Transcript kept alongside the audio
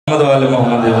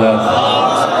محمد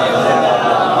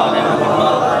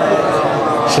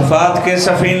شفاعت کے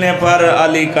سفینے پر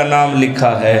علی کا نام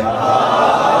لکھا ہے،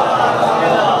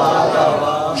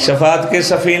 شفاعت کے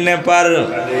سفینے پر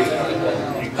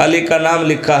علی کا نام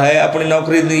لکھا ہے۔ اپنی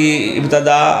نوکری دی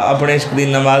ابتدا، اپنے عشق دی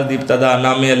نماز دی ابتدا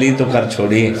نام علی تو کر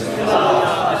چھوڑی۔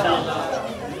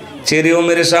 چہرے ہو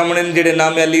میرے سامنے جڑے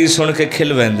نام علی سن کے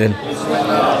کھل ویندن۔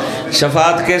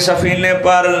 شفاعت کے سفینے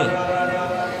پر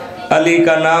علی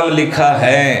کا نام لکھا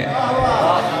ہے،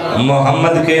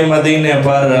 محمد کے مدینے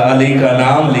پر علی کا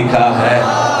نام لکھا ہے۔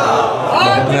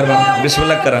 بسم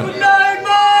اللہ کرم۔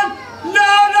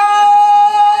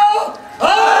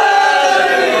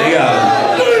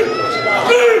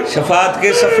 شفاعت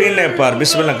کے سفینے پر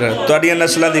بسم اللہ کرم، تو اڈیاں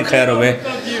نسلہ دی خیر ہوئے،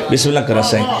 بسم اللہ کرم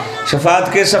سائیں۔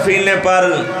 شفاعت کے سفینے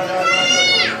پر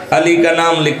علی کا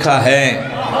نام لکھا ہے،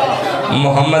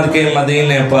 محمد کے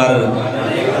مدینے پر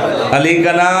علی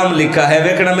کا نام لکھا ہے۔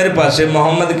 ویکھنا میرے پاس ہے،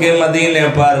 محمد کے مدینے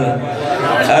پر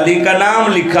علی کا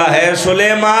نام لکھا ہے۔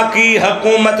 سلیمان کی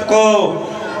حکومت کو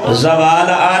زوال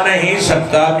آ نہیں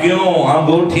سکتا، کیوں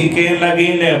انگوٹھی کے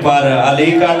نگینے پر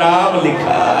علی کا نام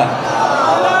لکھا ہے۔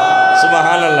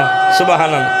 سبحان اللہ،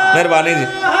 سبحان اللہ، مہربانی جی۔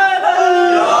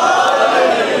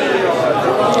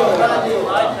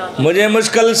 مجھے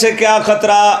مشکل سے کیا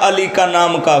خطرہ، علی کا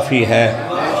نام کافی ہے۔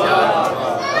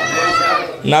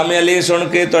 نام علی سن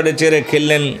کے توڑے چہرے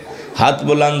کھلن، ہاتھ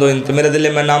بلند ہوئن، تو میرے دلے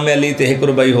میں نام علی تے ایک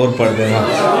ربائی اور پڑھ دیں گا۔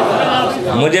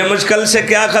 مجھے مشکل سے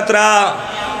کیا خطرہ،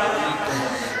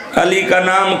 علی کا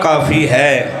نام کافی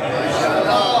ہے۔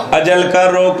 اجل کا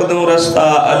روک دوں رستہ،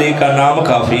 علی کا نام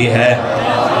کافی ہے۔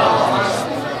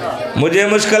 مجھے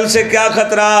مشکل سے کیا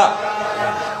خطرہ،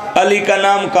 علی کا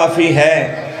نام کافی ہے۔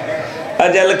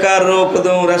 اجل کا روک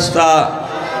دوں رستہ،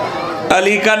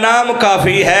 علی کا نام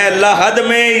کافی ہے۔ لحد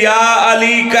میں یا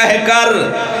علی کہہ کر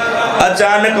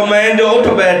اچانک میں جو اٹھ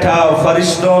بیٹھا،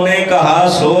 فرشتوں نے کہا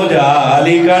سو جا،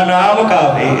 علی کا نام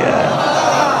کافی ہے۔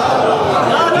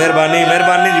 مہربانی،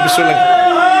 مہربانی جی، بسم اللہ۔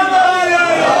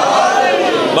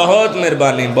 بہت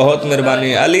مہربانی، بہت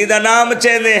مہربانی۔ علی دا نام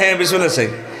چیندے ہیں، بسم اللہ سے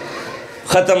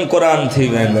ختم قرآن تھی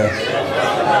ویندہ،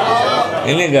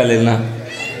 انہیں گا لینا۔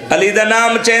 علی دا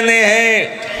نام چیندے ہیں،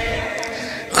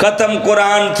 ختم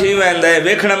قرآن تھی ویندہ ہے۔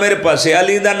 ویکھنا میرے پاس ہے،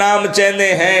 علی دا نام چیندے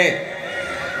ہیں،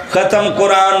 ختم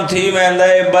قرآن تھی ویندہ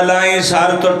ہے۔ بلائیں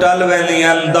سار تو ٹل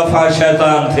ویندیاں، دفع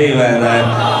شیطان تھی ویندہ ہے۔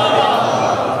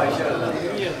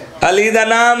 علی دا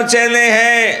نام چیندے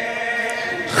ہیں،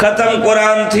 ختم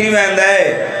قرآن تھی ویندہ ہے۔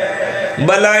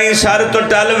 بلائیں سار تو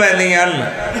ٹل ویندیاں،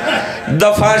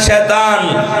 دفع شیطان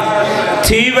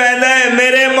تھی ویندہ ہے۔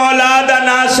 میرے مولا دا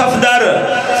نا صفدر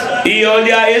ایو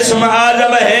جا اسم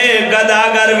آزم ہے،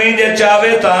 گداگر ویجے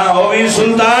چاوے تاں ہوئی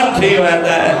سلطان تھی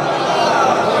ویندہ ہے۔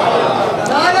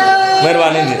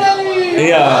 مہربانی جی،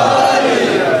 یا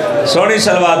سونی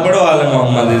سلوات پڑھو آل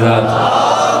محمد ذات،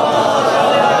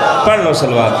 پڑھ لو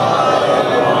سلوات۔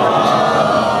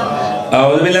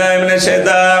 اعوذ باللہ من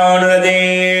الشیطان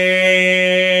الرجیم،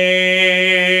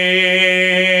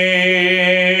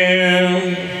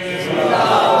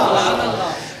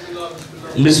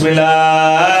 بسم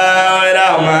اللہ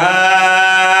الرحمن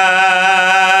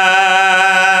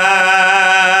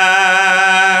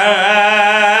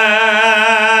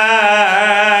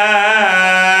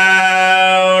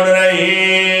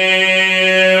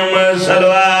الرحیم،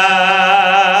 صلوات۔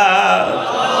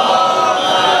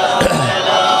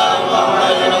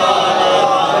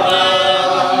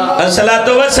 الصلاۃ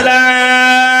والسلام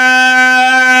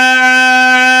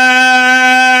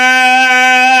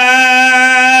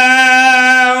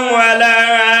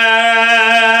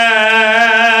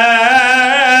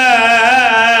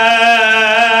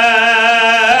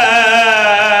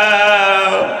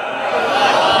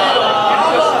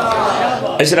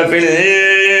اشرف الانبیاء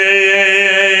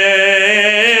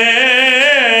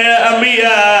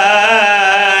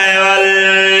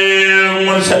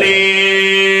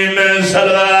والمرسلین،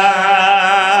 صلوات۔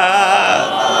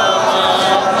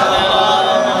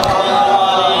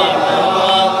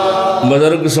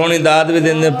 بزرگ سونی داد بھی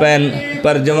دن پین،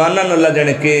 پر جوانہ نہ لجن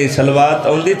کے صلوات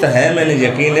اوندی تا ہے، میں نے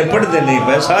یقین ہے پڑھ دے نہیں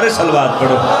پہ، سارے صلوات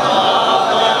پڑھو۔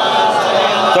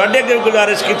 تو اڈے کے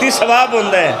گزارش کی تھی، ثواب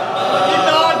ہوندہ ہے۔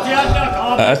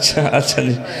 اچھا اچھا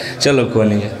جی، چلو کوئی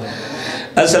نہیں ہے۔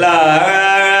 السلام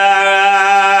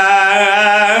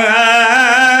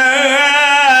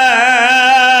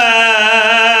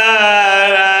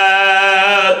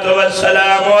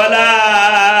والسلام علی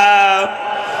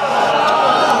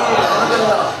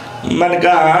من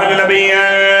کان نبیًا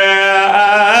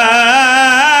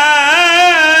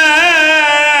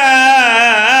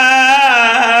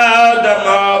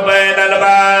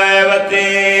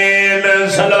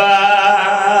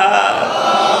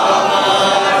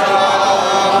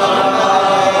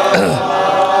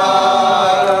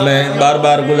بار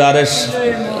بار گزارش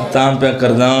تام پہ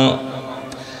کردہ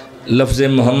لفظ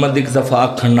محمد ایک دفعہ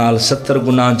کھنال 70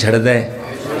 گناہ جھڑ دے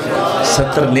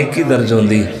 70 نیکی درج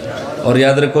ہوندی اور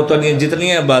یاد رکھو تو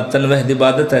جتنی تنوہ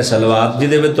عبادت ہے صلوات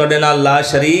جدے بھی تو نال لا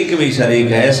شریک بھی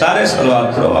شریک ہے سارے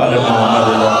صلوات کرو آل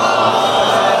محمد اللہ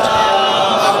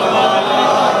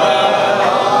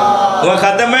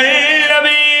وختم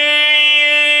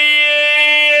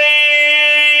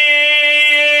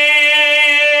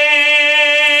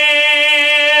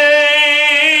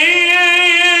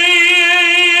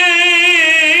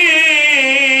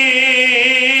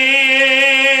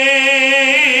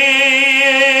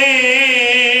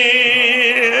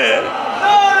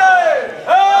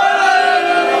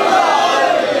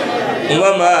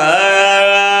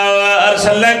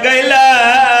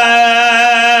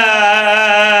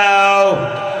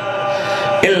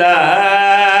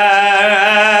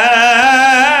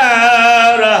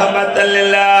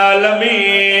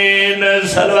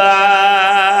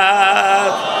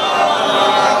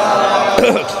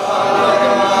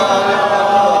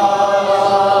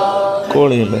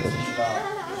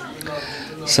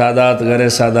سادات گھرے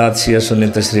سادات شیعہ سنی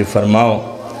تشریف فرماؤ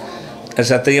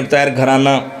ایسا طیب طاہر گھرانہ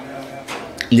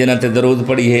جنہ تے درود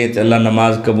پڑھی ہے تو اللہ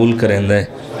نماز قبول کریں دے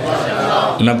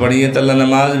نہ پڑھی ہے تو اللہ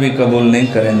نماز بھی قبول نہیں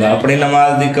کریں دے اپنی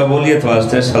نماز دی قبولیت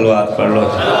واسطے صلوات پڑھ لو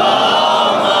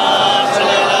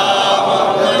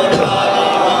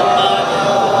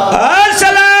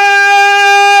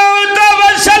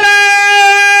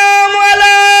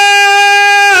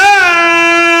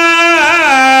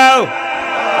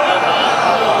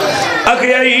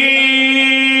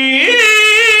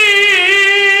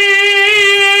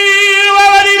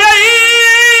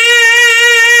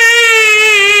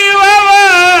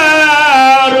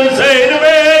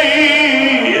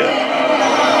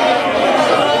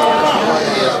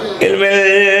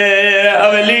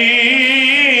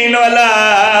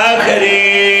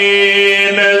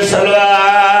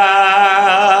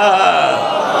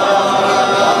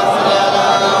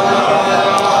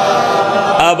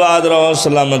آباد رہو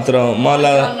سلامت رہو مولا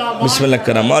بسم اللہ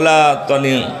کرم مولا تو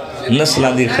نسلہ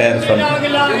دی خیر فرم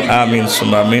آمین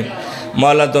سم آمین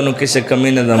مولا تو کسی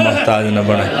کمینے دا محتاج نہ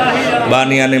بڑھے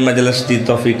بانیان مجلس دی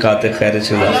توفیقات خیر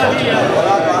چیزا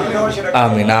فرم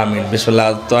آمین آمین بسم اللہ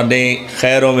تو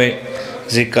خیر ہوئے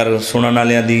ذکر سننا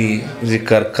لیاں دی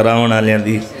ذکر کراؤنا لیاں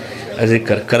دی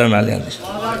ذکر کرنا لیاں دی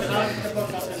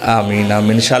آمین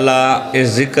آمین انشاءاللہ اس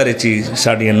ذکر چیز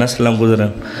ساڑھیاں نسلیں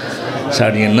گزرن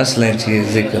ساڑھیاں نسلیں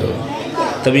چیز ذکر ہو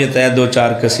طبیعت ہے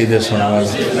 2-4 قصیدے سنا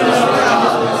والا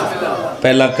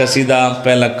پہلا قصیدہ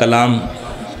پہلا کلام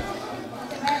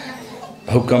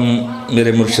حکم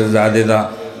میرے مرشد زادے دا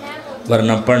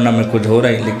ورنہ پڑھنا میں کچھ ہو رہا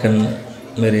ہے لیکن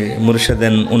میرے مرشد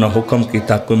انہا حکم کی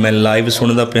تاکہ میں لائیو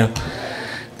سن دا پیا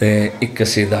تے ایک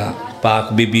قصیدہ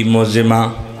پاک بی بی موزمہ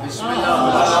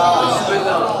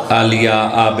عالیہ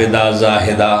عابدہ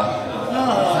زاہدہ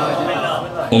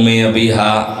امی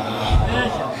ابیہا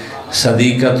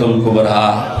صدیقت القبرہ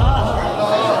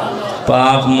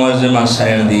پاک معظمہ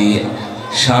سین دی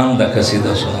شان دا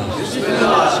قصیدہ سنا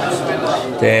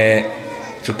تے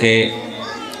چونکہ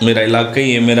میرا علاقہ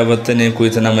ہی ہے میرا وطن ہے کوئی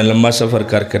اتنا میں لمبا سفر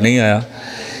کر کے نہیں آیا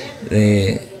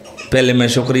پہلے میں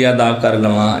شکریہ ادا کر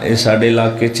لواں اس ساڑھے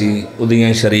علاقے چی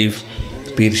ادیاں شریف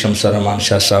پیر شمس رحمان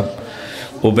شاہ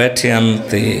صاحب وہ بیٹھے ہم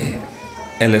تے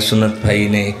اہل سنت بھائی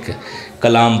نے ایک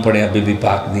کلام پڑھیا بی بی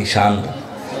پاک دی شان دا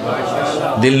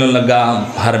دل نو لگا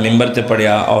ہر ممبر تے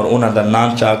پڑھیا اور انہاں دا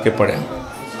نام چاہ کے پڑھیا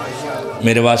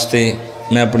میرے واسطے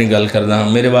میں اپنی گل کردہ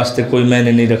ہوں میرے واسطے کوئی میں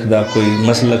نے نہیں رکھدا کوئی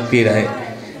مسلک کی رہے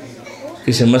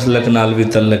کسی مسلک نال بھی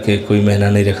تعلق ہے کوئی مہنہ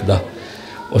نہیں رکھدا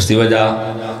اس دی وجہ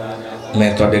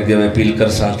میں تو اڈے گئے اپیل کر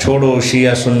ساں چھوڑو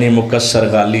شیعہ سنی مکسر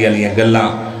غالی علیہ گلاں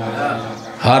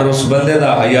ہر اس بندے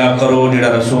دا حیا کرو جڑا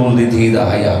رسول دی دھی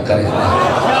دا حیا کرے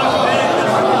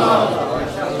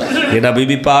جڑا بی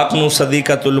بی پاک نو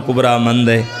صدیقت القبرہ مند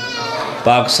ہے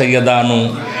پاک سیدہ نو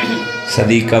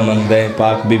صدیقہ مند ہے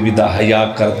پاک بی بی دا حیا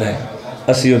کرد ہے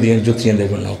اسی ہو دیاں جتیاں دے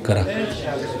گناہ کرا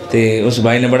تے اس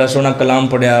بھائی نے بڑا سونا کلام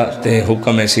پڑھیا تے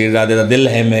حکم ہے سیر رادے دا دل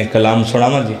ہے میں کلام سنا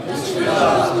ماں جی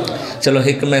چلو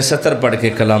حکم سطر پڑھ کے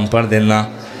کلام پڑھ دینا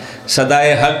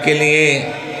صدائے حق کے لیے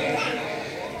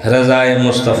رضائے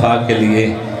مصطفیٰ کے لیے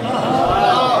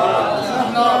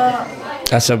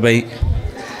ایسا بھائی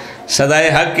صدائے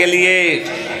حق کے لیے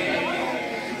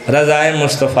رضائے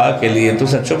مصطفیٰ کے لیے تو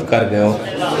سب چپ کر گئے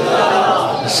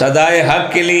ہو صدائے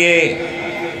حق کے لیے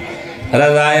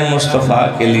رضائے مصطفیٰ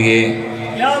کے لیے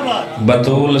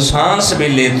بطول سانس بھی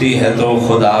لیتی ہے تو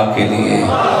خدا کے لیے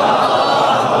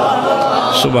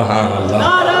سبحان اللہ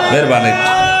مہربانی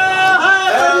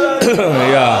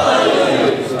یا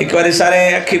ایک ایک بار سارے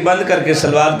اکھی بند کر کے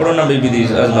صلوات پڑھو نا بی بی دی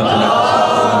عظمت میں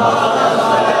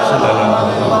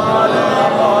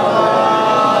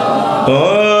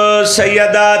او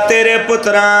سیدہ تیرے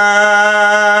پتران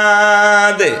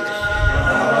دے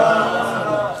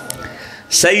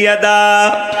سیدہ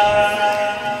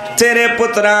تیرے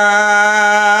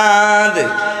پتران دے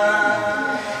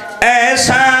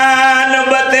احسان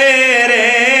بتیرے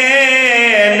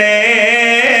نے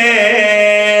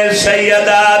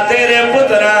سیدہ تیرے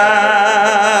پتران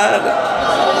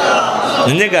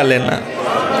دے کہا لینا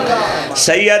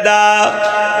سیدہ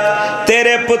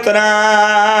تیرے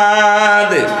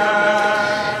پتران دے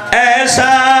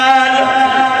احسان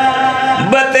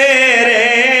بتیرے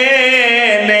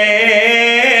نے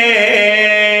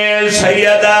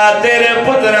سیدہ تیرے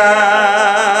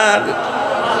پتران دے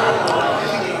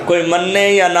کوئی مننے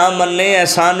یا نہ مننے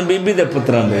احسان بی بی دے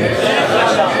پتران دے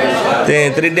تے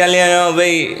تریڈیاں لیا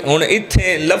بھئی ہون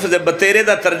اتھے لفظ بتیرے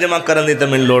دا ترجمہ کرن دی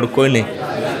تمہیں لوڑ کوئی نہیں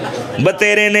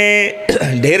بتیرے نے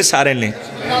ڈھیر سارے نے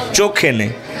چوکھے نے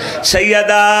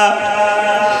سیدہ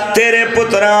تیرے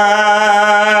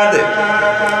پتران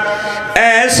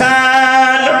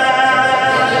احسان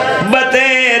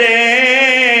بتیرے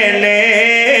نے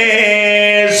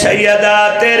سیدہ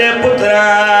تیرے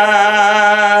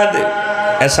پتران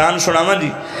احسان سناما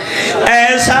جی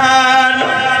احسان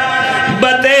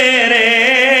بتیرے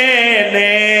نے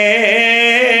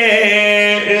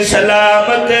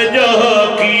سلامت جو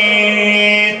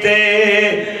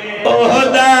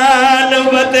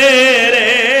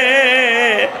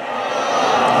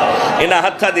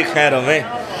ہتھا دی خیروں میں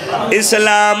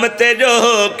اسلام تے جو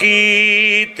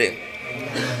کیت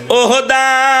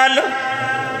اوہدان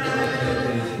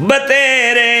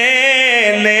بتیرے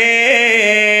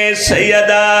نے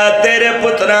سیدہ تیرے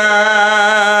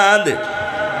پتران دے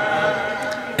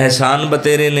احسان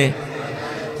بتیرے نے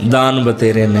دان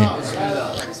بتیرے نے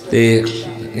تے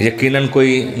یقیناً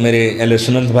کوئی میرے اہل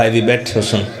سنت بھائی بھی بیٹھے ہو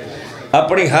سن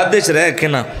اپنی حد وچ رہ کے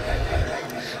نا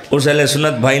اس اہل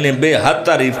سنت بھائی نے بے حد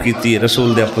تعریف کی تھی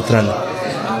رسول دے پتران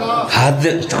حد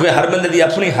چونکہ ہر بندے دی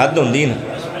اپنی حد ہوندی نا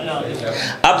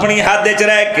اپنی حد وچ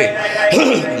رہ کے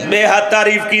بے حد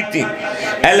تعریف کی تھی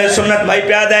اہل سنت بھائی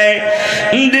پیادہ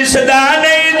ہے جس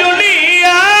دانے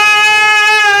دنیا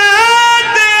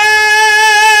دے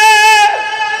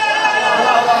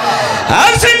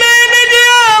حسنے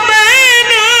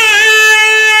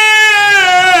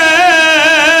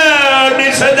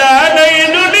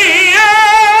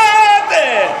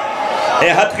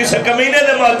حد کسے کمینے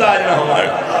دے محتاج نہ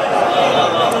ہمارا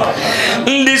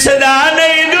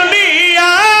دسدانی دنیا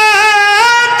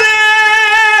تے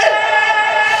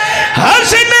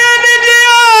حسنین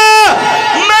جیا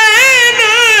مین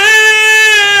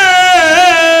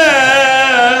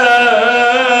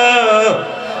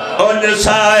ان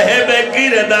صاحب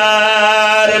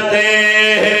کردار تے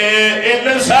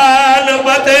انسان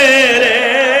بتیرے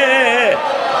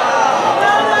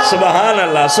سبحان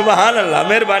اللہ سبحان اللہ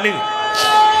مہربانی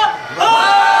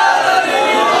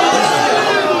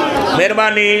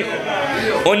مہربانی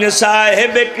ان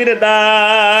صاحب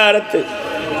کردار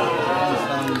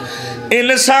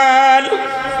انسان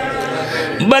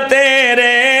بتیرے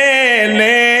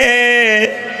نے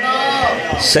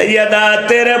سیدہ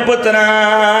تیرے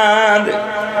پتران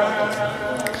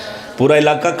پورا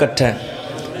علاقہ کٹھا ہے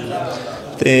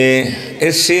تے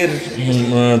اس شیر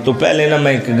تو پہلے نا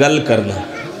میں ایک گل کرنا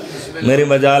میری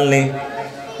مجال نہیں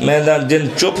میں دا جن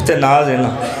چپ تے ناز ہے نا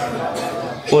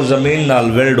وہ زمین نال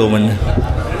ویلڈو مننے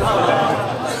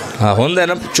ہاں ہوندہ ہے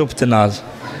نا چپ تے ناز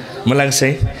ملنگ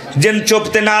صحیح جن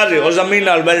چپ تے ناز ہے وہ زمین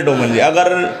نال ویلڈو مننے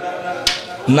اگر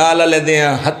نالا لے دیں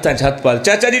ہتھا چھت پال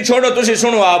چاچا جی چھوڑو تسی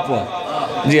سنو آپ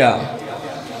جی ہاں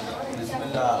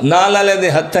نالا لے دیں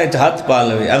ہتھا چھت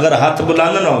پال اگر ہاتھ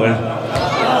بلانا نہ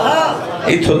ہوگا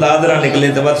ایتھو دادرہ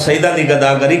نکلے تو بات سیدہ دی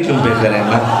گداگری کیوں پہ کریں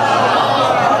نا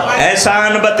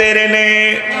احسان بتیرے نے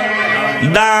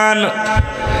دان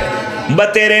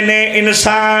بتیرے نے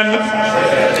انسان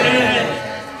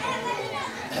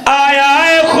آیا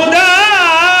اے خدا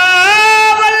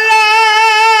واللہ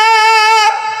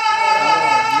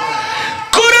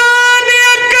قرآن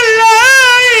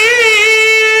اکلائی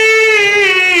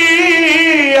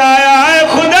آیا اے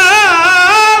خدا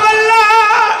واللہ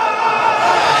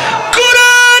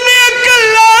قرآن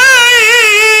اکلائی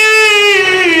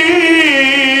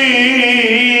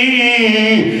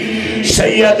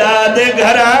سیدہ دے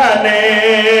گھرانے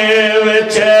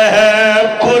وچ ہے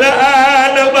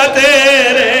قرآن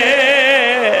بتیرے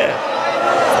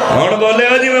ہون بولے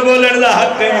ہو جی میں بولن دا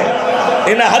حق ہے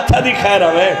انہا ہتھا دکھا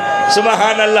رہا ہے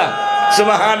سبحان اللہ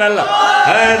سبحان اللہ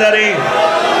حیدری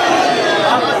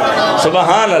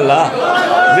سبحان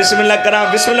اللہ بسم اللہ کرام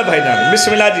بسم اللہ بھائی جان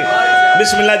بسم اللہ جی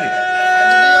بسم اللہ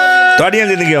جی توڑیاں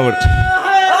زندگی آورد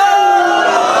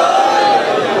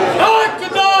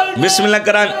بسم اللہ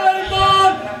کرام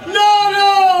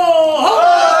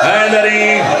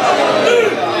حیدری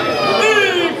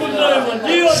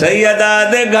سیدہ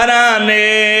دے گھرانے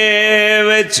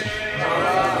وچ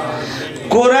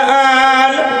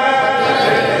قرآن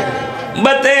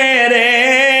بتیرے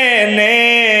نے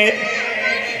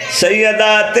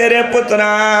سیدہ تیرے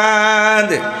پتران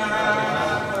دے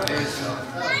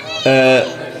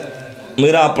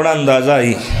میرا اپنا اندازہ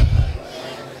ہی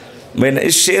میں نے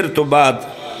اس شعر تو بعد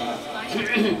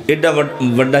ایڈا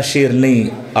وڈا شعر نہیں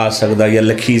آ سکتا یا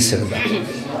لکھی سکتا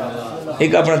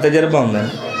ایک اپنا تجربہ ہونا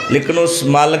ہے لیکن اس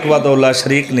مالک و اللہ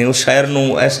شریک نے اس شاعر نو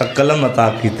ایسا قلم عطا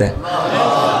کیتا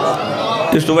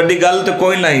ہے اس تو وڈی گل تو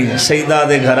کوئی نہیں سیدہ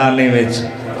دے گھرانے وچ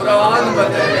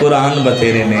قرآن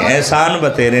بتیرے نے احسان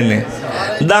بتیرے نے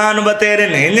دان بتیرے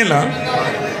نے نا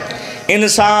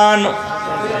انسان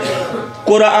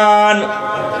قرآن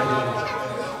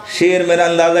شیر میرا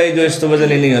اندازہ ہی جو اس تو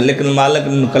وزن ہی نہیں ہے لیکن مالک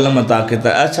نے قلم عطا کیتا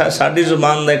ہے اچھا ساڑھی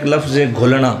زبان دا ایک لفظ ہے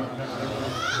گھلنا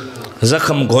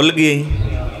زخم گھل گئی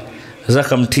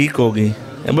زخم ٹھیک ہو گئی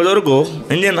بزرگ ہو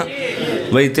انجھے نا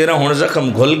بھئی تیرا ہون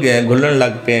زخم گھل گیا گھلن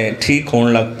لگ پہ تھیک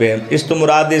ہون لگ پہ اس تو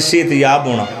مراد صحت یاب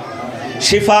ہونا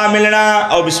شفا ملنا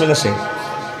اور بسم اللہ سے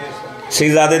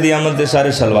سیدزادے دی آمد دے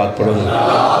سارے سلوات پڑھو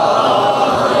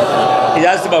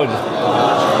اجازت باو جی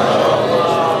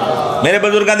میرے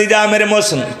بزرگاں دی جا میرے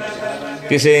محسن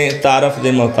کسی تعارف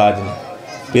دے محتاج نے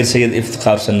پیر سید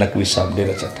افتخار سے نقوی صاحب دے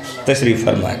رچٹ تشریف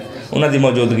فرمائے انہاں دی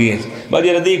موجودگی ہے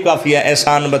باجی ردیف کافی ہے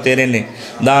احسان بتیرے نے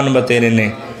دان بتیرے نے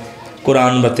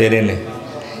قرآن بتیرے نے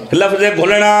لفظ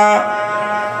گھلنا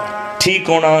ٹھیک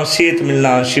ہونا صحت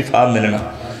ملنا شفا ملنا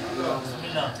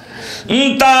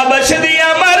تابش دیا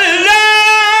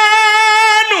مرزانو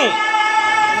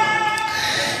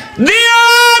دیا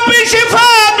پی شفا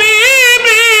بی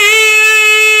بی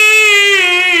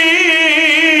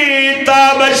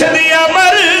تابش دیا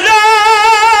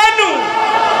مرزانو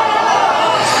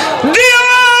دیا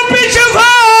پی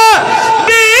شفا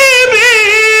بی بی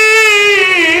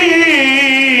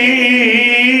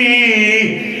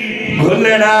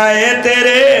گھلنا ہے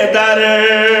تیرے در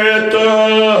تو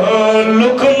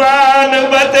لکمان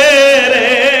بتیرے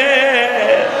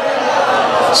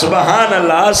سبحان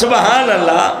اللہ سبحان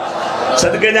اللہ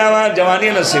صدقے جوانی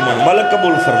نصیب ملک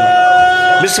قبول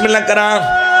فرما بسم اللہ کرام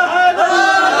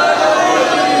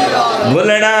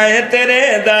گھلنا ہے تیرے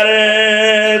در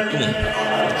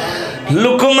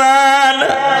لکمان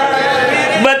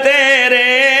بتیرے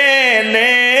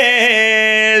نے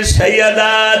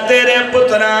سیدہ تیرے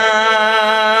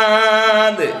پتران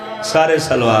دے سارے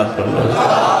سلوات پڑھ لو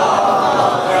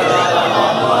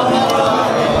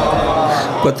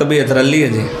کوئی طبیعت رلی ہے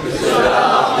جی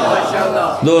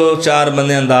دو چار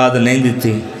بندے انداز نہیں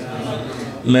دیتی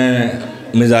میں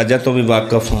مزاجہ تو بھی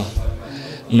واقف ہوں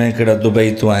میں کڑا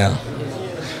دبئی تو آیا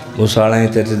وہ ساڑھا ہی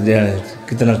تیرے دینے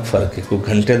کتنا فرق ہے کوئی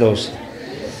گھنٹے دو سے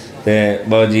تے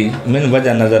بابا جی میں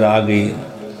وجہ نظر آ گئی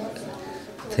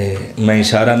تے میں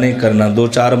اشارہ نہیں کرنا دو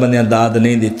چار بندے انداز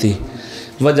نہیں دیتی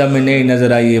وجہ میں نہیں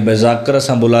نظر آئی ہے بے ذاکر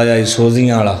ساں بلایا ہی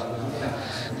سوزیاں آڑا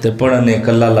تے پڑھنے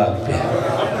کلہ لاگ پہ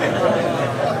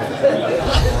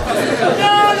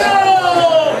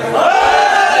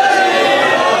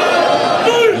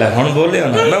ہون بولے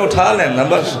ہونا میں اٹھا لینا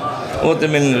بس وہ تے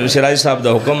میں شرائی صاحب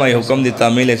دا حکم آئی حکم دی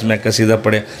تعمیل ہے میں قصیدہ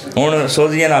پڑھے ہون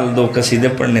سوزیاں نال دو قصیدے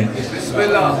پڑھنے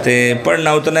تے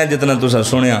پڑھنا اتنا ہے جتنا تو سا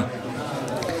سنیا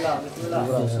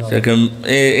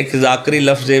ایک ذاکری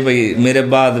لفظ ہے بھئی میرے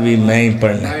بعد بھی میں ہی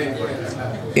پڑھنا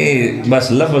یہ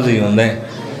بس لفظ ہی ہوندہ ہے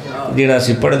جیڑا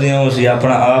سی پڑھ دیا اسی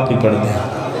اپنا آپ ہی پڑھ دیا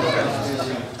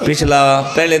پچھلا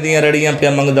پہلے دیاں رڑیاں پیا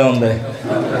منگدہ ہوندہ ہے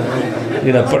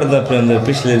جیڑا پڑھ دا پہ ہوندہ ہے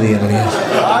پچھلے دیاں رڑیاں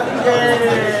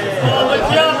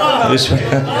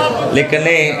لیکن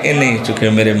نہیں چکے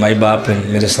میرے مائی باپ ہیں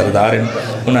میرے سردار ہیں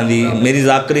انہاں دی میری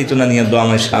ذاکری تو انہاں دی دعا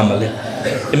میں شامل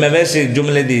ہے میں ویسے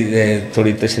جملے دی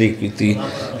تھوڑی تشریح کی تھی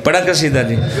پڑھا قصیدہ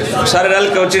جی سارے رل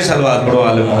کے اچھی سلوات پڑھو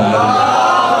آل محمد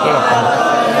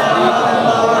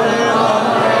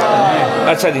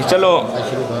اچھا جی چلو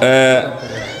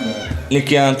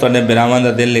نکیاں تو انہیں برامان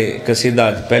دا دل قصیدہ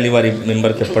پہلی باری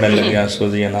ممبر کے پڑھنے لگیا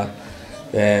سوزیاں نا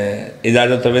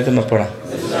اجازت ہوئے تو میں پڑھا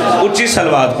اچھی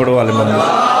سلوات پڑھو آل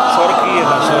محمد سور کی ہے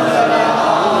سور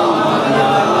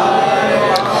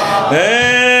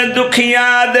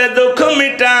دکھیاں دے دکھ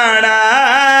مٹانا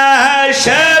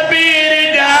شبیر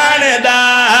جاندہ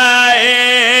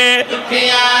ہے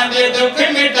دکھیاں دے دکھ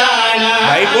مٹانا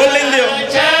بھائی بول لیں دیو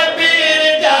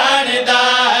شبیر جاندہ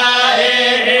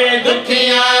ہے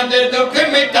دکھیاں دے دکھ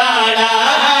مٹانا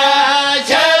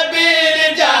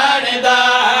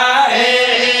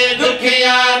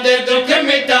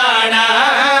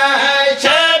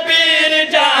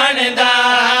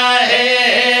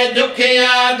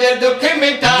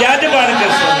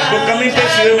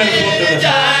سی میں فوٹو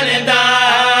جاندا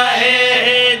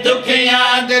ہے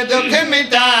دکھیاں دے دکھ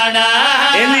مٹانا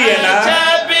انہی ہے نا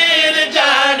شبیر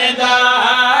جاندا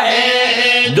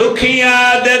ہے دکھیاں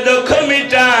دے دکھ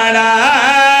مٹانا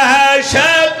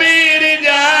شبیر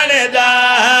جاندا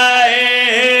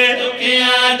ہے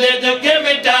دکھیاں دے دکھ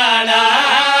مٹانا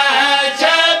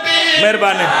شبیر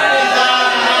مہربانی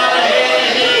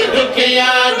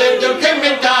دکھیاں دے دکھ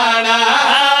مٹانا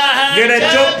جڑے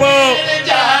چپ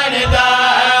جاندا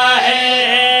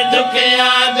ہے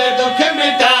دکھیاں دے دکھ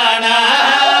مٹانا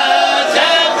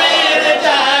شبیر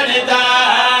جاندا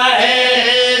ہے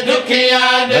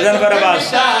دکھیاں دے بھجن کر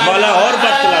عباس مولا اور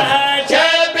وقت لگ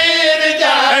شبیر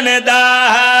جاندا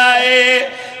ہے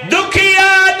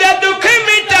دکھیاں دے دکھ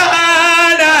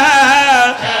مٹانا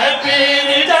شبیر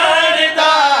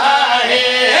جاندا ہے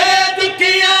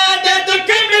دکھیاں دے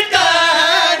دکھ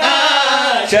مٹانا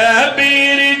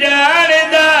شبیر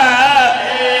جاندا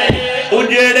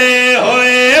اجڑے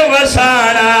ہوئے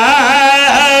وسانا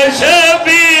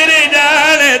شبیر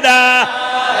جاندا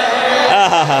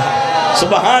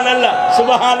سبحان اللہ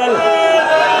سبحان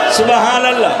اللہ سبحان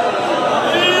اللہ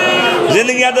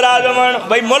زندگی دراز ہوਣ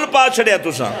بھائی مل پا چھڑیا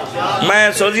تساں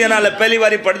میں سوزیاں نالے پہلی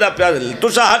باری پڑھدا پیا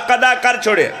تساں حق ادا کر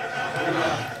چھوڑے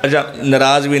اچھا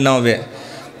ناراض بھی نہ ہوئے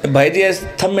بھائی جی اس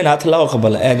تھمے ہاتھ لاؤ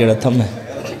قبل اے جڑا تھم ہے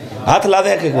ہاتھ لا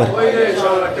دے ایک بار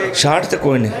شاٹ تے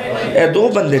کوئی نہیں اے دو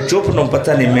بندے چپ نو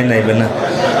پتہ نہیں میں نہیں بنا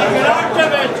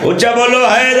اچھا بولو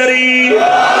حیدری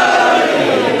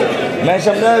میں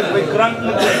سمجھا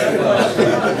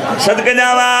صدقے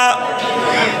جاوا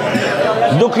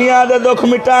دکھیاں دے دکھ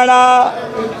مٹانا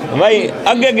بھائی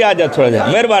اگے گیا جا تھوڑا جا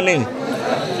مہربانی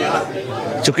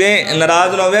چونکہ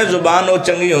ناراض نہ ہوئے زبان وہ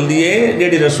چنگی ہوندی ہے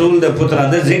جیڑی رسول دے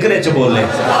پتران دے ذکر چ بولے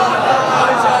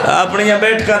اپنی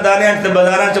بیٹھ کا داریاں تے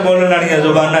بازاراں چ بولن والیاں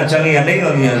زباناں چنگیاں نہیں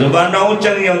ہوندیاں زباناں او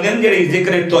چنگیاں ہوندیاں جیڑی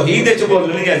ذکر توحید چ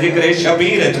بولن یا ذکر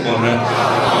شبیر چ بولن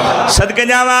صدقے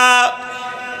جاواں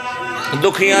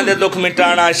دکھیاں دے دکھ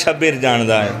مٹانا شبیر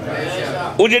جاندا ہے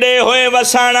اجڑے ہوئے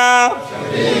وسانا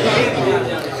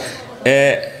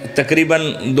تقریباً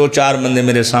دو چار بندے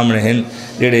میرے سامنے ہیں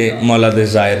جڑے مولا دے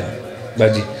ظاہر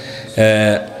باجی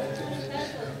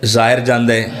ظاہر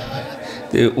جاندے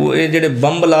تے وہ جڑے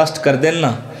بم بلاسٹ کر دیں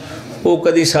نا وہ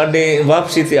کدی ساڑھے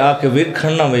واپسی تے آ کے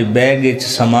ویکھن نہ وہی بیگ اچ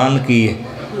سامان کی ہے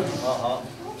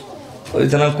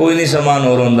اتنا کوئی نہیں سامان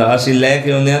ہو رہا اسی لے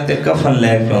کے ہوندے ہیں تے کفن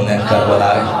لے کے ہوندے ہیں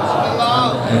کربلا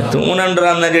ہے تو انہاں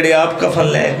ڈرانا جڑے آپ کفن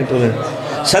لے کے تو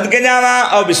صدقے جاواں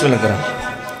آؤ بسم اللہ کرم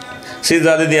سید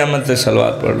زادی دی آمد تے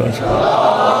صلوات پڑھ لو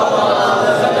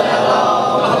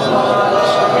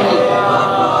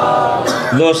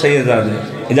دو سید زادی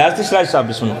اجازت اسلاج صاحب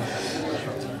بسم اللہ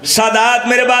سادات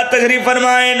میرے بعد تشریف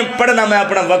فرمائیں پڑھنا میں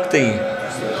اپنا وقت ہی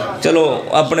چلو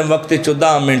اپنے وقت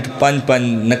 14 منٹ 5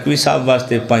 نقوی صاحب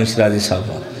واسطے 5 شرازی صاحب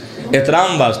واسطے احترام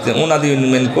واسطے انہاں دی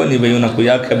میں کوئی نہیں بھئی انہاں کوئی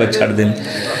آکھے بچ چھڑ دیں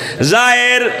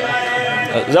ظاہر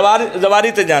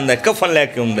زواری تے جاندہ ہے کفن لے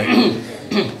کے ہوندہ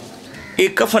ہے یہ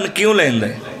کفن کیوں لے ہوندہ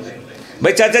ہے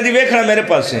بھئی چاچا جی ویکھنا میرے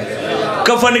پاس ہے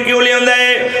کفن کیوں لے ہوندہ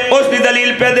ہے اس دی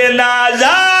دلیل پہ دینا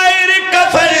ظاہر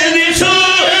کفن دی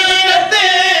صورت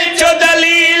جو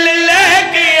دلیل لے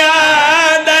کے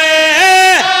آدھے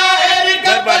ظاہر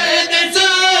کفن دی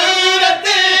صورت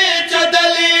جو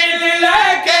دلیل لے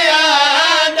کے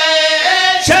آدھے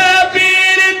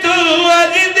شبیر تو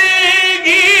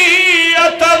اجدگی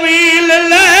اور طویل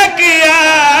لے کے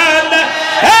آدھے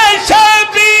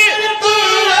شبیر تو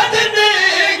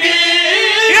اجدگی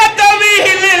یا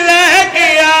طویل لے کے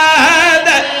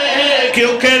آدھے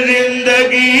کیونکہ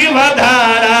زندگی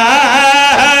ودھانا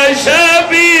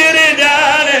شبیر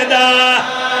جاندہ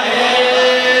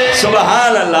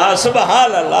سبحان اللہ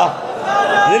سبحان اللہ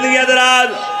زندگی ادراز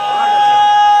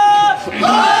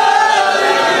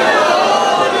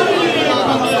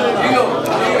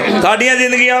تھاڑیاں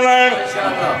زندگیاں میں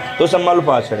تو سمال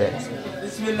پا چھڑے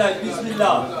بسم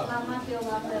اللہ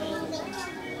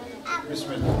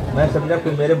میں سمجھا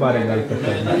کوئی میرے بارے گل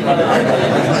کرتا ہے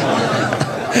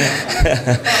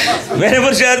میرے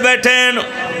مرشد بیٹھے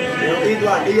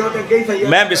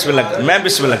میں بسم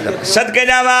اللہ کر صدقے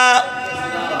جاواں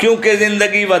کیونکہ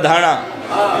زندگی ودھانا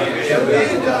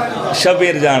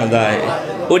شبیر جاندہ ہے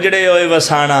اجڑے ہوئے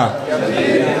وسانا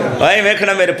بھائی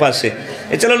ویکھنا میرے پاس سے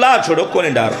چلو لا چھوڑو کو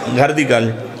نہیں ڈار گھر دی گل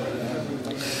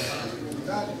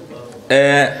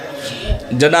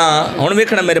جنا ہون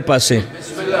ویکھنا میرے پاس سے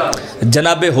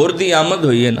جناب ہور دی آمد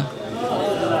ہوئی ہے نا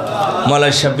مولا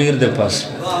شبیر دے پاس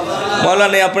مولا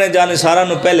نے اپنے جانسارہ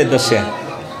نو پہلے دسے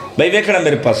بھائی ویکھنا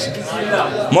میرے پاس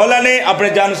مولا نے اپنے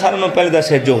جانسارہ نو پہلے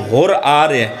دسے جو ہور آ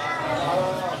رہے ہیں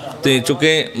تو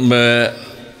چونکہ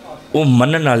وہ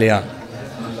منن والے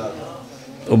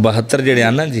وہ 72 جڑے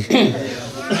آنا جی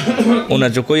انہاں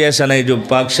چو کوئی ایسا نہیں جو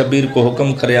پاک شبیر کو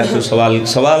حکم کرے تو سوال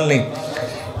نہیں،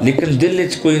 لیکن دل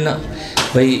اچ کوئی نہ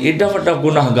بھئی ایڈا وڈا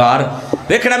گناہگار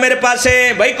دیکھنا میرے پاس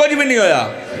ہے بھئی کچھ بھی نہیں ہویا،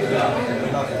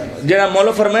 جڑا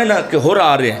مولا فرمائے نا کہ ہور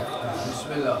آ رہے ہیں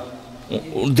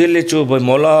دل چو بھئی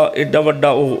مولا ایڈا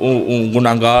وڈا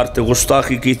گناہگار تے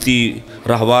گستاخی کیتی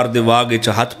راہوار دے واگے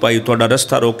چا ہاتھ پائی توڑا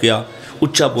رستہ روکیا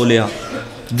اچھا بولیا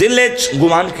دل اچ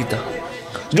گمان کیتا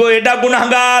جو ایڈا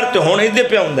گناہگار تے ہونے دے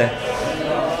پہ ہوندہ ہے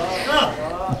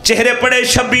چہرے پڑے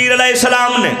شبیر علیہ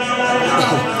السلام نے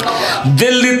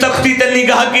دل دی تختی تے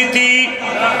نگاہ کی تھی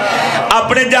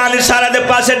اپنے جان سارا دے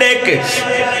پاسے دیکھ کے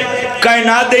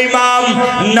کائنات امام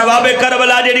نواب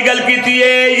کربلا جڑی گل کی تھی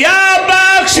یا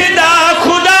بخشدہ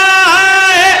خدا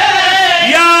ہے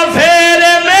یا پھر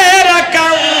میرا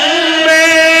کم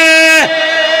میں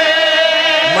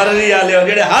مرضی آلے ہو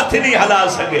جڑے ہاتھ نہیں ہلا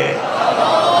سکے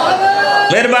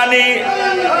مہربانی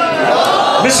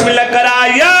بسم اللہ کرا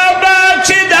یا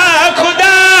بخشدہ خدا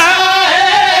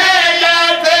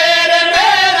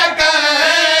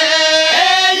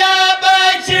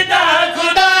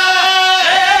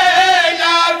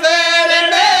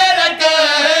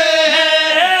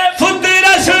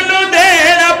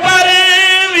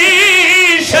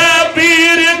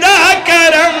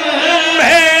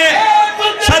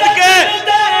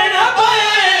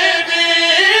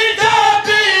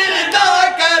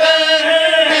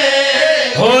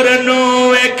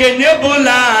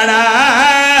بلانا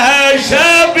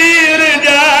شبیر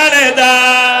جاندہ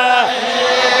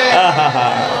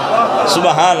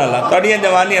سبحان اللہ توڑیاں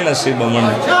جوانیاں نصیب بمن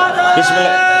بسم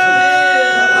اللہ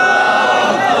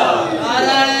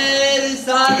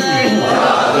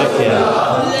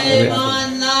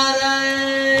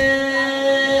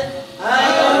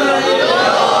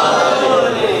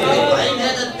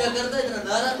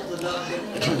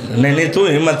نہیں تو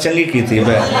ہمت چنگی کی تھی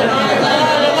بے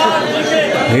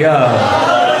یا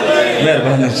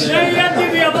مہربانی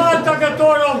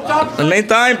نہیں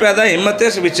تائیں پیدا ہمت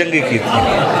سے بھی چنگی کی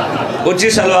تھی اچھی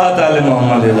صلوات آل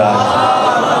محمد اللہ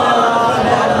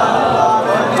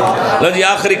لو جی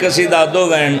آخری قصیدہ 2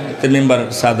 وین تے ممبر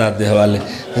سادات دے حوالے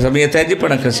سب یہ تیجی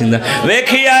پڑھا قصیدہ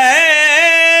ویکھیا ہے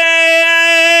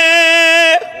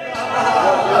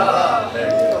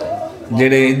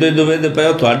جڑے ادو ویدے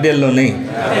پہو تو آڈے اللہ نہیں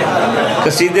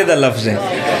قصیدے دا لفظ ہے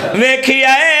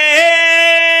ویکھیا ہے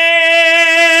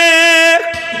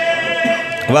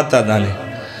وطا دانے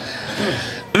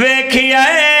ویکھیا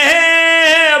ہے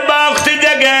باخت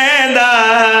جگیندہ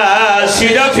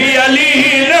صرف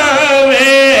علی نہ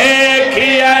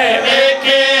ویکھیا ہے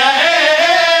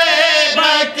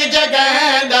باخت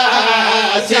جگیندہ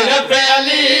صرف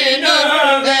علی نہ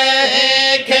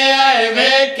ویکھیا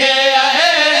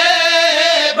ہے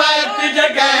باخت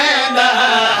جگیندہ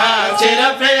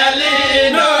صرف علی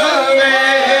نہ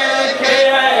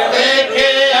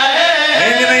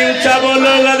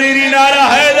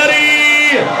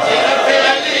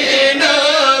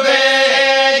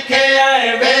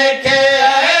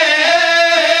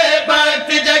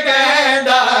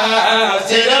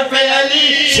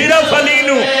صرف علی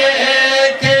نو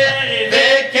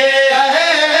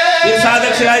یہ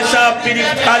صادق شرائی صاحب پیری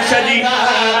خالشہ جی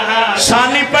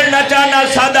ثانی پڑھنا چاہنا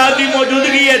سادات دی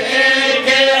موجودگی ہے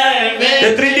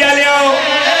تریڈیا لے آؤ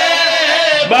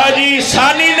باجی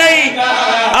ثانی نہیں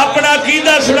اپنا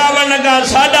عقیدہ سناون لگا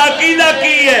سادہ عقیدہ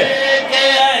کی ہے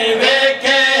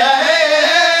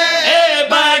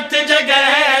بات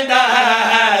جگہندہ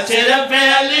صرف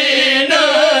علی نو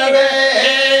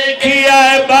کیا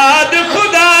ہے بات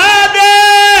خدا دے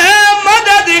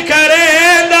مدد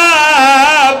کریں دا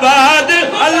بعد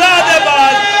اللہ دے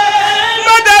بعد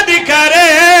مدد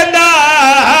کریں دا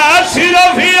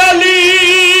صرف علی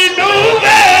نو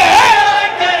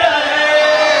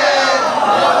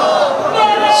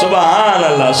سبحان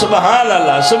اللہ سبحان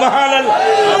اللہ سبحان اللہ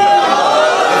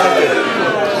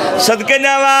صدقے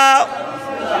جاوا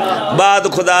بعد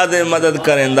خدا دے مدد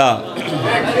کریں دا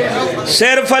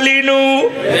صرف علی نو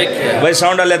بھائی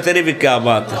ساؤنڈ اللہ تیری بھی کیا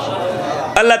بات ہے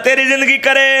اللہ تیری زندگی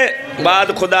کرے بعد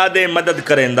خدا دے مدد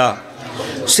کریں دا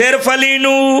صرف علی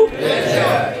نو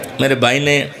میرے بھائی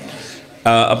نے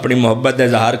اپنی محبت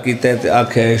اظہار کیتے تھے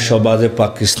آنکھیں شہباز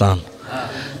پاکستان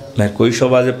میں کوئی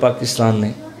شہباز پاکستان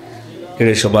نہیں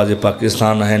کیڑے شہباز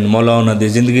پاکستان ہیں مولا انہوں نے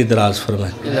زندگی دراز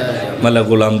فرمائے ملک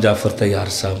غلام جعفر تیار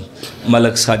صاحب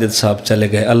ملک ساجد صاحب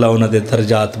چلے گئے اللہ انہوں نے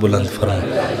درجات بلند فرمائے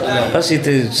بس یہ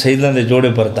تھے سیدنا دے جوڑے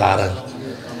بردار ہیں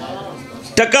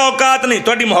ٹکا اوقات نہیں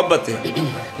توڑی محبت ہے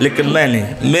لیکن میں نے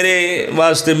میرے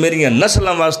واسطے میری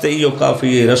نسلوں واسطے یہ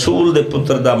کافی ہے رسول دے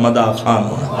پتر دا مدہ خان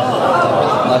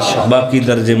ہونا باقی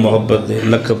درجے محبت دے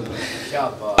لکب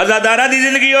रोज़ादारा दी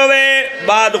जिंदगी होवे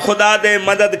बाद खुदा दे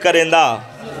मदद करेंदा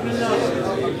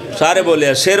सारे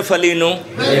बोले सिर्फ अली नू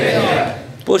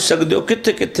पूछ सकते हो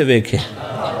कित्थे कित्थे वेखे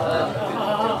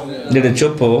जेड़े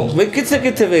चुप हो वे कित्थे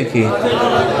कित्थे वेखी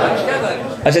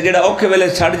अच्छा जेड़ा औखे वेले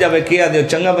छड़ जावे की आदे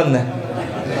चंगा बंदा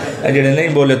है जेड़े नहीं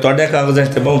बोले तुहाडे कागज़ां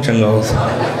ते बहुत चंगा हो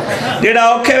जेड़ा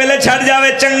औखे वेले छड़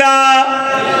जावे चंगा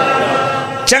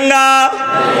चंगा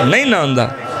नहीं ना हुंदा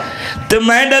ते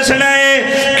मैं दसना है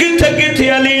किथे किथे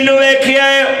अली नू वेखिया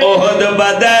है ओहद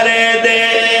बदर दे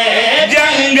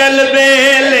जंगल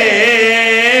बेले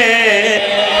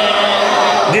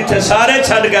जिथे सारे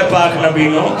छड़ गए पाक नबी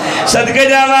नू सदके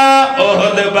जावा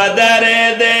ओहद बदर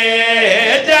दे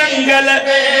जंगल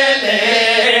बेले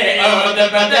ओहद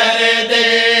बदर दे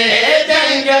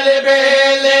जंगल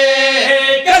बेले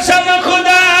कसम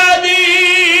खुदा दी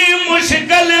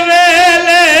मुश्किल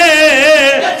वेले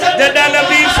जड़ा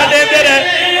नबी सदे तेरे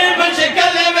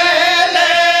मुश्किल वेले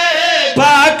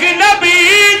पाक नबी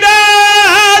दा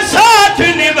साथ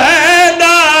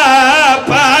निभांदा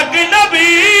पाक नबी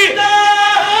दा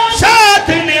साथ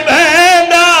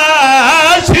निभांदा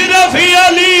सिर्फ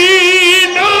अली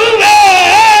नू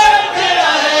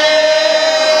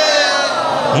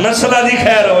नस्ला दी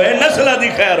खैर होए नस्ला दी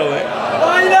खैर होए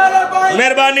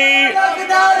मेहरबानी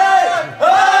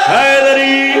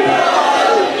हैदरी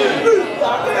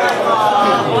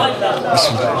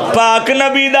पाक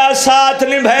नबी दा साथ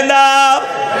निभांदा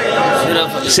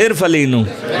सिर्फ अली नू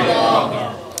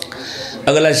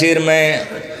अगला शेर में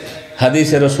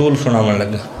हदीस रसूल सुनावन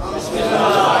लगा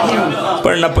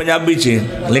पढ़ना पंजाबी च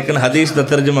लेकिन हदीस का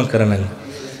तर्जमा करने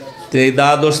ते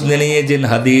दाद उस दिन ही जिन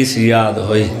हदीस याद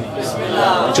होई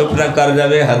चुप ना कर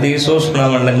जावे हदीस वो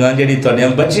सुनावन लगा जिहड़ी तुहाडे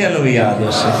बच्चियां नूं भी याद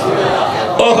हो सके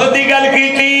ओहद दी गल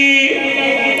कीती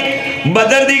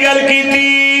बदर दी गल कीती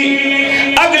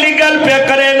अगली गल पे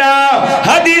करे ना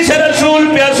हदीस रसूल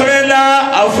पे सुने ना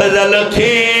अफजल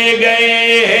थे गए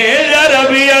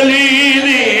रबी अली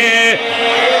दी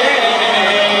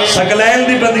सकलैन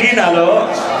दी बंदगी नालो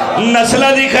नस्ला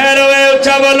दी खैर होए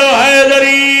उच्चा बोलो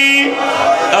हैदरी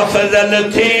अफजल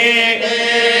थे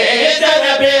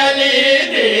रबी अली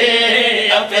दी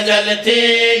अफजल थे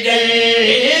गए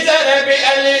रबी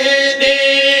अली दी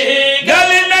गल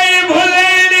नहीं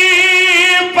भुलेनी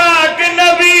पाक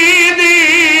नबी दी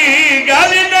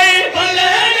गल नहीं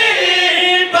भुलेनी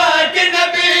पाक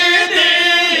नबी दी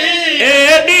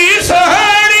एडी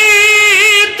सोहनी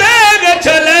तेग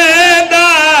चलेंदा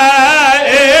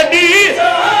एडी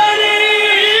सोहनी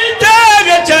तेग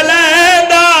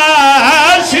चलेंदा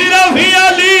सिर्फ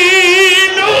अली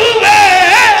नू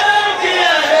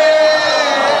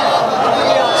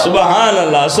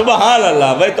सुभान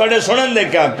अल्लाह भाई थोड़े सुनन दे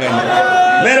क्या कहना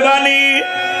मेहरबानी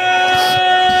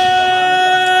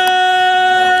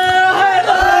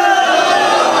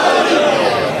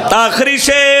आखिरी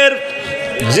शेर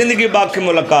जिंदगी बाकी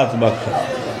मुलाकात बाकी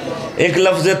एक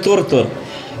लफ्ज है तुर तुर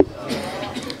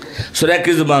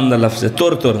सुरैकी जुबान का लफ्ज है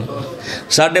तुर तुर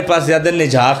साढ़े पास आदन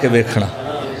निजा के वेखना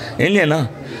इन्हें ना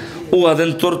वो आदन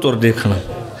तुर तुर देखना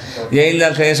या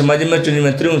इन्हें कहीं समझ में चुनी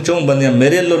में त्रियों चौं बंदियां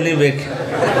मेरे लो नहीं वेख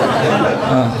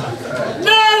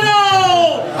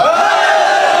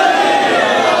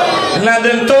ना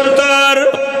दिन तुर तुर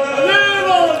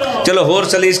चलो होर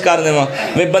सलीस कर देवा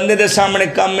वे बंदे दे सामने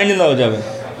काम में नहीं हो जावे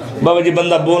बाबा जी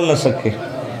बंदा बोल ना सके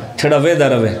छड़ा वेदा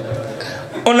रवे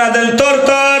उन्हें दिन तुर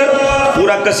तुर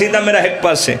पूरा कसीदा मेरा एक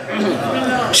पासे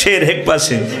शेर एक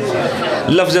पासे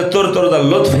लफ्ज तुर तुर दा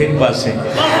लुत्फ एक पासे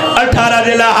 18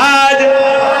 दे लहाज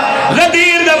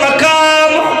गदीर दा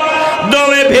मकाम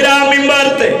दोवें भिरा मिंबर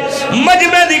ते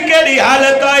मजमे दी केड़ी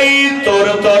हालत आई तुर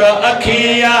तुर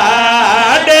अखियां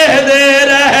देखदे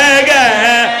रह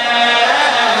गए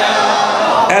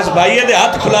ऐस भाईए दे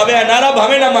हाथ खुलावे नारा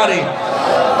भावे ना मारे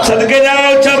सदके जाओ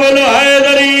उच्चा बोलो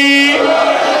हैदरी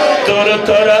तुर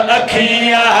तुर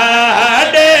अखियां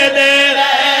देखदे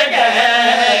रह गए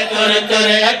तुर तुर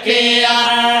अखियां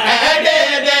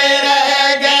देखदे रह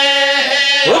गए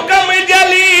हुक्म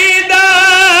जलीदा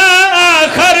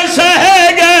आखिर सह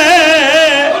गए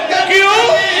क्यों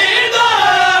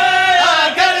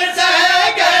आखिर सह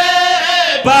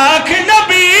गए पाक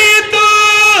नबी तू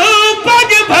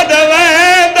पग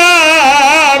भदवेंदा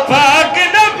पाक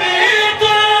नबी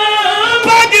तू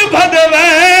पग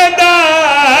भदवेंदा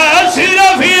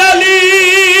सिर्फ अली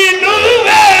नू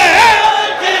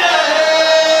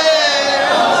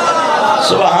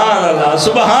सुभान अल्लाह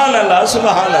सुभान अल्लाह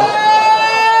सुभान अल्लाह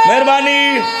मेहरबानी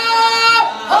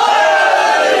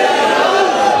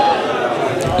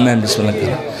मैं बिस्मिल्लाह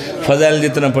कर फजल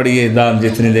जितना पढ़िए दाम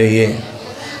जितनी देइए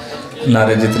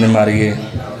नारे जितने मारिए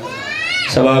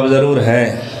सवाब ज़रूर है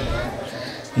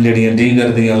جڑیاں دیگر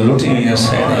دیاں لٹیاں یا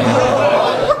سینیاں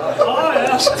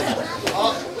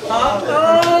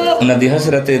ندی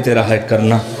حسرت تیرا ہے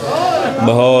کرنا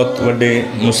بہت وڈے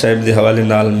مصیب دے حوالے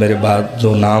نال میرے بعد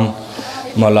دو نام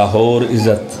مولا ہور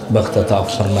عزت بخت عطا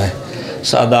فرمائے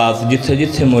سادات جتھے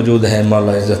جتھے موجود ہے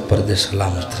مولا عزت پر دے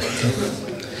سلامت رکھے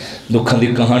دکھاں دی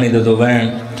کہانی دے دو بین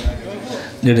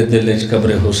جڑے دل اچ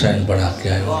قبر حسین بڑھا کے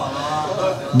آئے ہو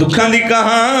دکھاں دی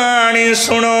کہانی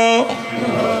سنو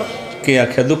کیا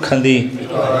کیا دکھاں دی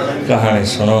کہانی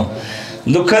سنو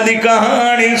دکھاں دی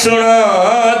کہانی سنو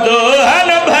دوہن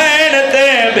بھین تے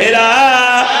بھرا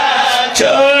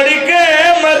چھوڑ کے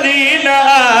مدینہ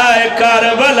آئے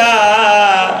کربلا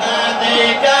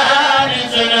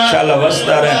شاءاللہ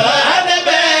وسطہ رہے دوہن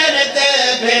بھین تے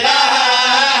بھرا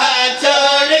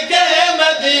چھوڑ کے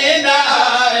مدینہ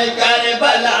آئے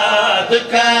کربلا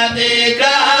دکھاں دی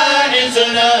کہانی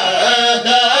سنو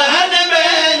دوہن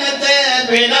بھین تے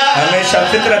بھرا ہمیشہ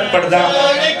فطرت پڑھدا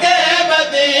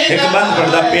ایک بند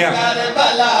پڑھدا پیا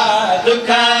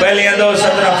پہلیاں دو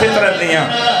سطرہ فطرت دیاں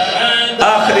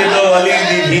آخری دو علی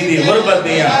دی بھی دی غربت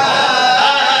دیاں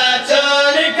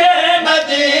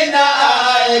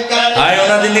آئے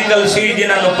انہاں دی نکل سی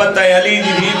جنہاں نو پتہ ہے علی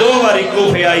دی بھی دو واری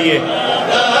کوفے آئیے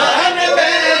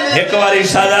ایک واری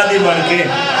شہزادی بن کے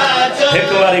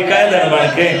ایک واری قائدر بن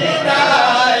کے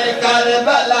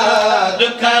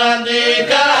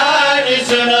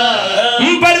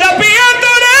پڑھدا پیا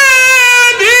تو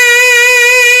دی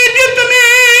جتنی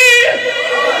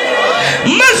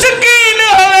مسکین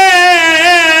ہوئے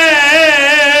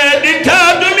ڈٹھا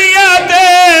دنیا تے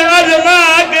عظمہ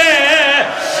کے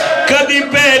کدی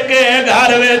پہ کے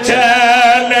گھر وچ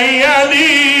نہیں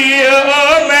آدھی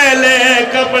او میلے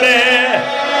کپڑے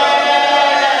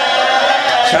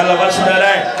شاءاللہ بس ڈر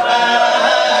ہے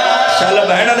شاءاللہ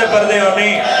بہنہ دے پردے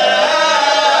ہونی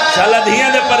شاءاللہ دھیاں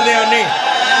دے پردے ہونی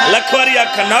لکھواری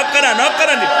آکھا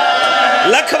نوکرہ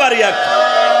لکھواری آکھا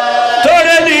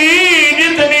تھوڑے دی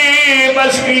جتنی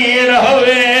مسکین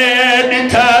ہوئے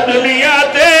ڈٹھا دنیا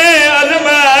تے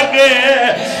عظمہ کے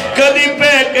کدی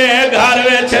پہ کے گھر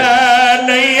وچ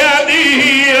نہیں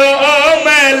آدھی او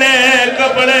میلے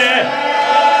کپڑے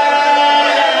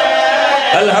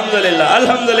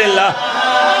الحمدللہ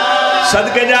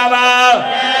صدقے جاوا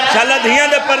شاءاللہ دھیاں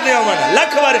دے پردے ہوں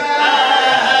لکھواری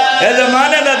اے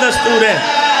زمانے دا دستور ہے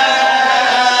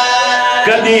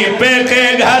کدی پہ کے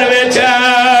گھر وچا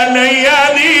نہیں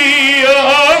آدھی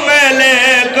او میلے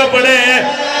کپڑے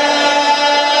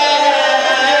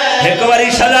ایک واری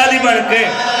شہزادی بن کے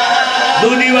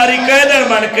دوسری واری قائدر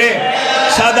بن کے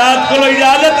سادات کو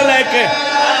اجازت لے کے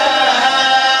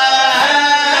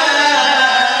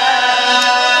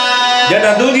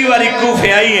جنہ دوسری واری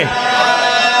کوفے آئی ہے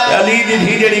علی دی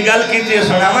دھی جڑی گل کی تھی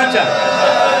سناما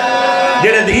چاہ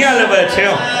جڑے دھیاں لے بیٹھے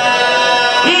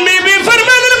ہوں بی بی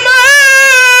فرمان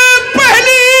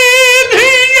پہلی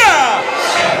دھیاں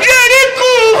جڑی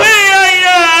کوفے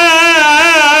آیا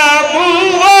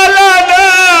والا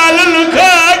نال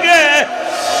لکھا گئے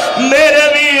میرے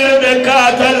ویر دے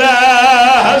قاتل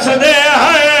ہسدے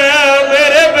ہیں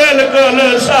میرے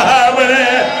بالکل سامنے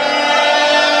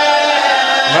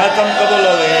ماتم قبول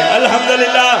ہو گئے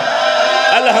الحمدللہ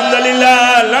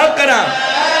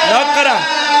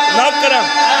نوکرہ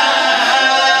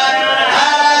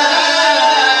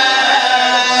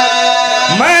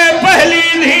میں پہلی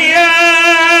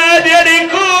دھیاں جڑی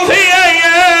کوفی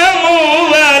آیا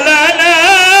منہ والا نا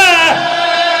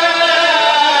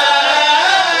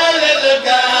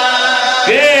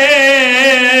کہ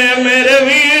میرے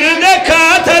ویر دیکھا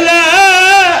تھلا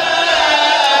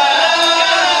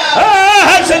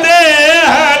ہس دے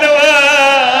ہنوا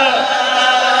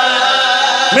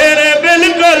میرے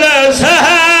بالکل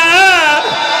سہا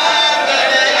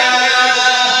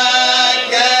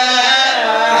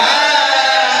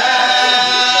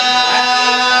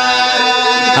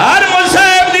ہر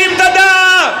مصیب دی ابتدا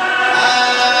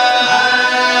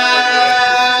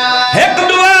ایک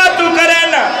دعا تو کرے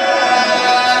نا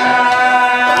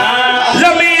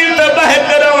زمین تو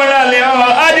بہت رونا لیا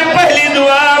آج پہلی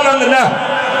دعا منگنا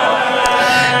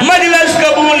مجلس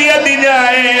قبولیت دی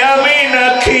جائے آمین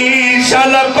اکھی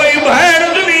انشاءاللہ کوئی بہن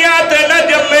دنیا تے نہ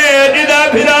جمے جدا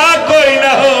بھرا کوئی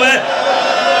نہ ہوئے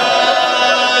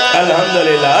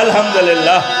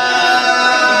الحمدللہ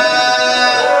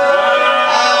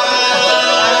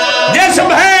جس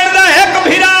بہن دا ایک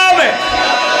بھرا میں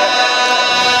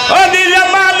اور دی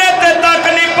زمانے تے تک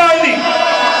نہیں پاؤں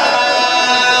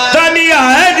تانی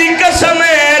آئے دی قسم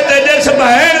ہے تے جس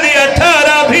بہن دی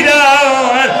 18 بھرا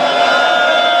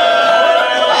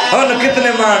ان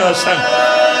کتنے مانو سن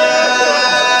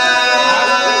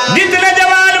جتنے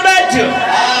جوان بیٹھو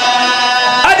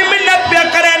آج منت پہ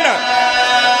کرے نا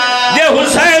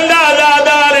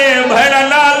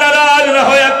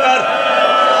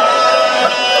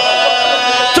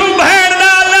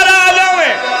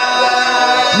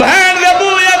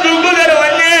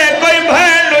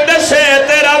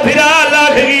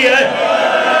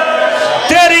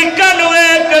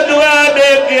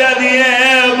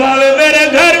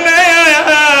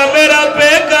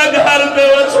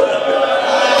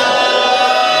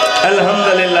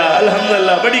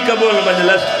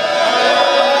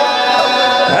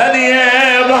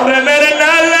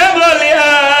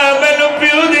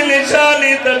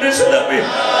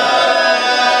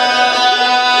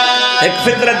ایک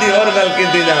فطرت دی اور گل کی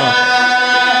تھی جاؤں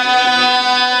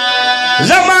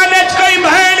زمانے کوئی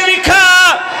بہن لکھا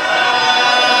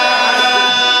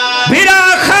بھیرا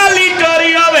خالی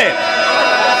ٹوری ہوئے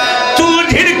تو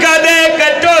جھڑکا دے کے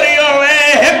ٹوری ہوئے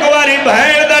ایک واری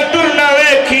بہن دا ٹرنا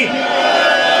ویکھی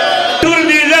ٹر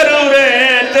دی ضرور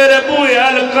ہے تیرے بوئے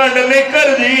الکنڈ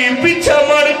نکر دی پیچھا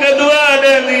مڑ کے دعا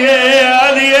دے دیئے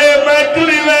آدھیے میں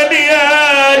ٹری میں دیا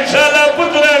شالا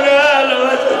پترہ نال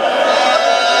وزن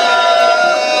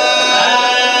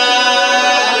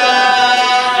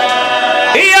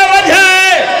یہ وجہ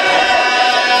ہے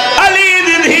علی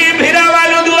دی بھیرا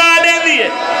والو دعا دے دیئے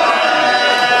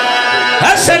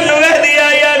حسن نوہ دیا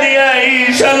یا دیا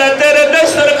شالا تیرے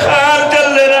دستر خان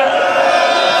چل دے رہا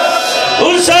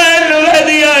حسین نوہ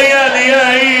دیا یا دیا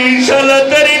شالا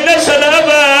تیری نسل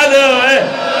آباد ہوئے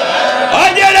اور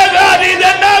جڑا غازی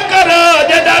دے نہ کرو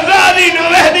جڑا غازی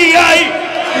نوہ دیا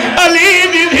علی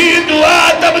دی دعا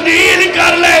تبدیل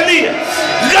کر لے دیا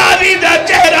غازی دا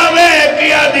چہرہ میں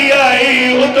کیا دیا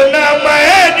اتنا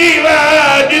میں جیوا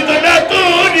جتنا تو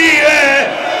جیوے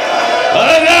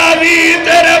غازی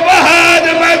تیرے بہاد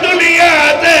میں دنیا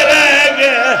تیرے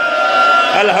گئے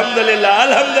الحمدللہ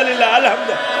الحمدللہ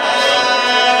الحمدللہ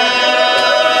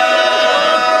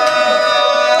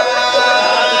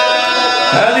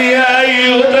ہدیائی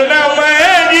اتنا میں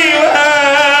جیوا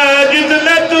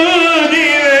جتنا تو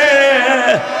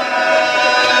جیوے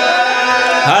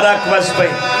ہر اکوس پہ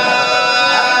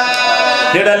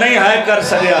جڑا نہیں ہائے کر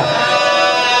سکیا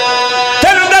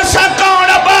تینو دسا کون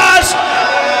عباس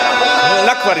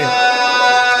لکھ پڑی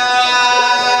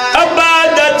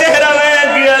عباس دا چہرہ میں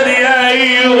کیا دیا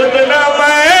اتنا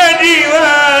میں جیوا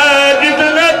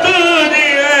جتنا تو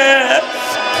جیوے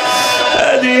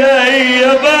دیا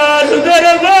عباس در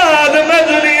بعد میں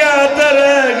دنیا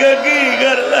ترہ کی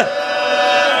کر لے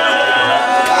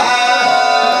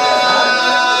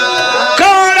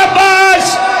کون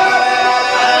عباس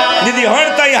جدی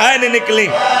ہونتا ہی ہائے نہیں نکلی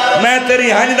میں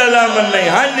تیری ہنج دا زامن نہیں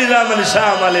ہنج زامن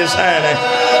شام علیہ سین ہے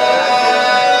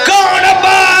کون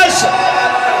عباس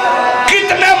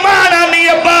کتنے معنی نہیں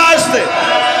عباس تھے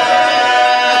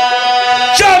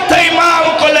چوتھے امام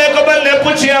کو لے کو بندے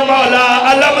پوچھیا مولا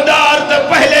علمدار تو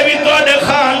پہلے بھی تو نے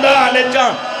خاندان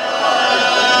چاہاں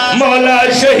مولا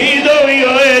شہید ہوئی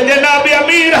ہوئے جناب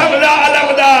امیر حمزہ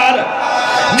علمدار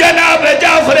جناب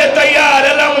جعفر تیار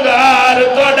علمدار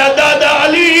تو دادا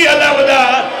علی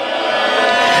علمدار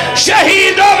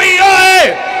شہید ہوئی ہوئے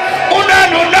انہاں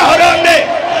نو نہروں دے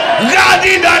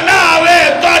غازی دا ناوے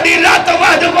تو دی رات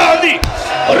وحد باندی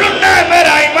رنہ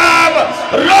میرا امام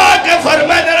رو کے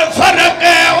فرمائے فرق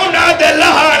ہے انہاں دے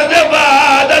لہان دے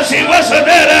بعد اسی وس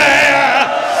دے رہے ہیں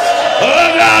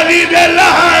غازی دے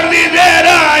لہان دی دے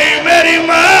رہی میری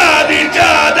ماں دی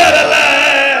چادر لے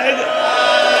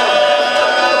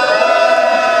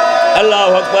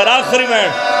اللہ اکبر آخری میں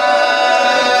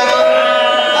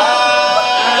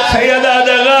سیدہ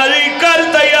دے غازی کر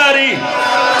تیاری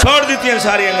چھوڑ دیتی ہیں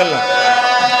ساری انگلہ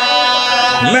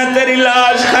میں تیری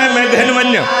لاش خائے میں گھن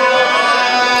منیا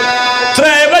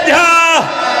ترے وجہ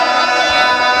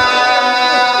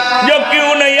جو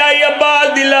کیوں نہیں آئی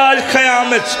عباس دی لاش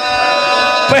خیامت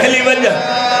پہلی وجہ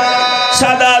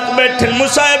سادات بیٹھن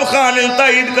مصائب خان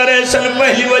انتائید کرے سن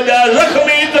پہلی وجہ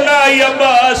زخمی اتنا آئی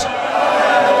عباس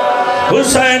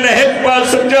حسین ایک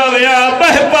پاس جاویا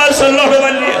بہ پاس لڑ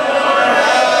منیا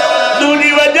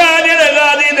دولی وجہ جنہ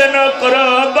غازی دے نہ کرو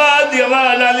عباس دی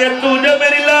آواز آلیا تو جو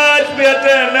میری لاش پہ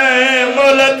اٹھنا ہے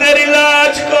مولا تیری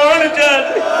لاش کون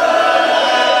چاہتی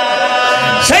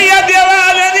سید دی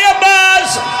آواز آلیا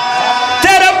عباس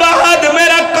تیرا بہاد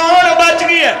میرا کون بچ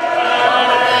گیا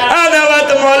آدھا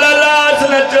وقت مولا لاش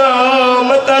نہ چاہو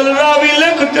مطل راوی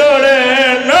لکھ چھوڑے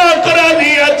نوکرہ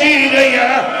دیا چی گیا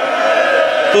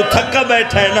تو تھکا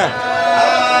بیٹھا ہے نا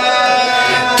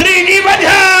تریجی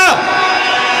وجہ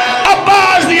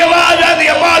عباس دی آواز آدھی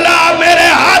مولا میرے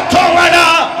ہاتھوں وڑا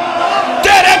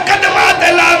تیرے قدمات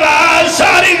علاوہ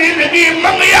ساری زندگی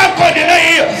منگیا کچھ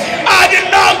نہیں آج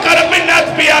نوکر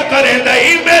منت پیا کرے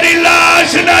نہیں میری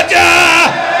لاش نہ جا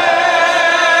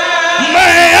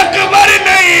میں اکبر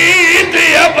نہیں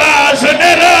تھی عباس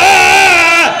نے رو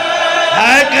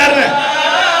ہے کر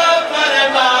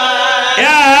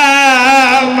یا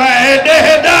میں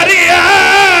دہداریا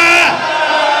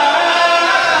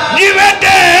جی میں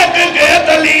دیکھ کے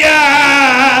تلیا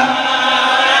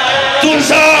تو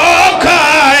سوکھا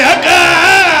ہے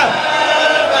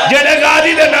جڑے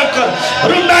غازی دے نکر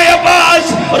رنہ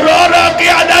عباس رو رو کی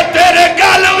عادت تیرے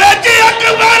گل ویچی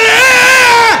اکبر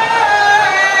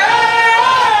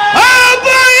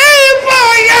آبائی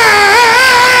پایا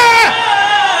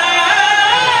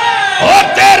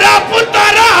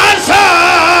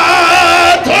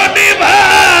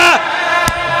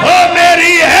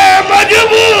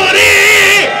मजबूरी